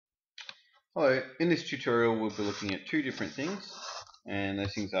Hello, in this tutorial we'll be looking at two different things, and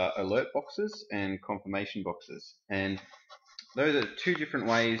those things are alert boxes and confirmation boxes. And those are two different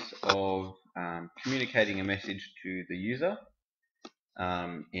ways of communicating a message to the user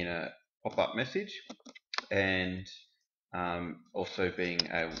in a pop-up message, and also being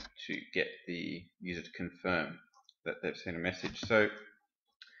able to get the user to confirm that they've seen a message. So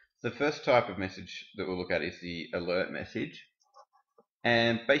the first type of message that we'll look at is the alert message,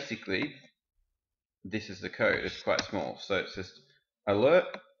 and basically this is the code. It's quite small, so it's just alert,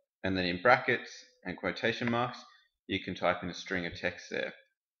 and then in brackets and quotation marks you can type in a string of text there,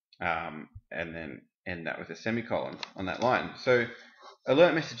 and then end that with a semicolon on that line. So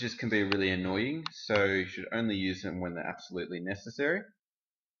alert messages can be really annoying, so you should only use them when they're absolutely necessary,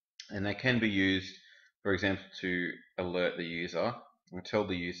 and they can be used, for example, to alert the user or tell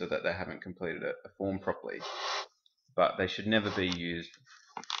the user that they haven't completed a form properly, but they should never be used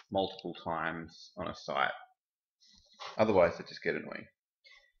multiple times on a site. Otherwise, they just get annoying.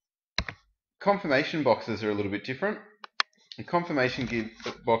 Confirmation boxes are a little bit different. A confirmation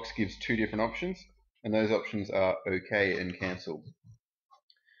box gives two different options, and those options are OK and cancel.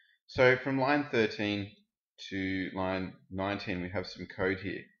 So from line 13 to line 19, we have some code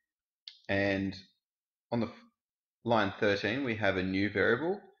here. And on the line 13, we have a new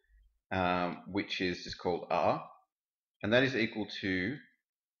variable, which is just called R, and that is equal to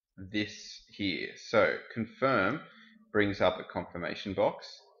this here. So confirm brings up a confirmation box,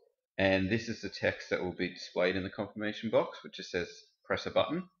 and this is the text that will be displayed in the confirmation box, which just says press a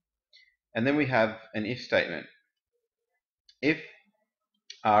button. And then we have an if statement. If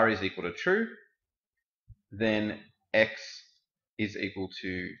R is equal to true, then X is equal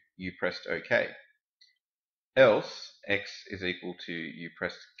to you pressed OK. Else X is equal to you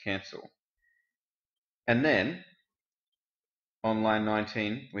pressed cancel. And then on line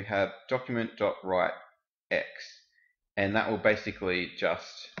 19 we have document.write X, and that will basically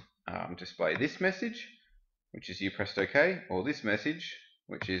just display this message, which is you pressed OK, or this message,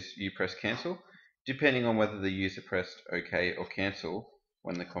 which is you pressed cancel, depending on whether the user pressed OK or cancel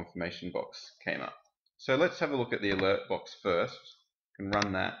when the confirmation box came up. So let's have a look at the alert box first. We can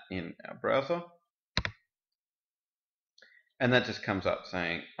run that in our browser, and that just comes up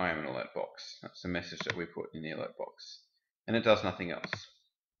saying I am an alert box. That's the message that we put in the alert box, and it does nothing else.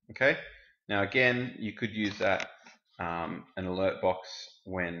 Okay, now again, you could use that an alert box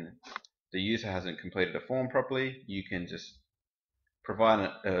when the user hasn't completed a form properly. You can just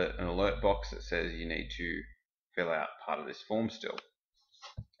provide an alert box that says you need to fill out part of this form still,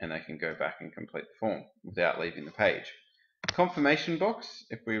 and they can go back and complete the form without leaving the page. Confirmation box,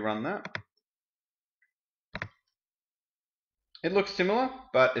 if we run that, it looks similar,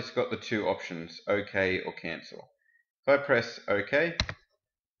 but it's got the two options, OK or cancel. If I press OK,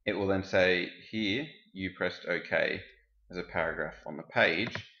 it will then say here you pressed OK as a paragraph on the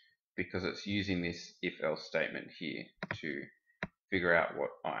page, because it's using this if-else statement here to figure out what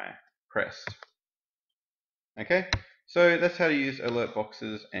I pressed. Okay, so that's how to use alert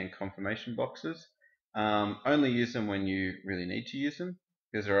boxes and confirmation boxes. Only use them when you really need to use them,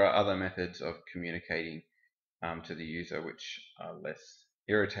 because there are other methods of communicating to the user which are less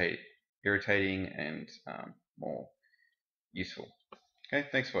irritating and more useful. Okay,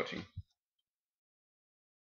 thanks for watching.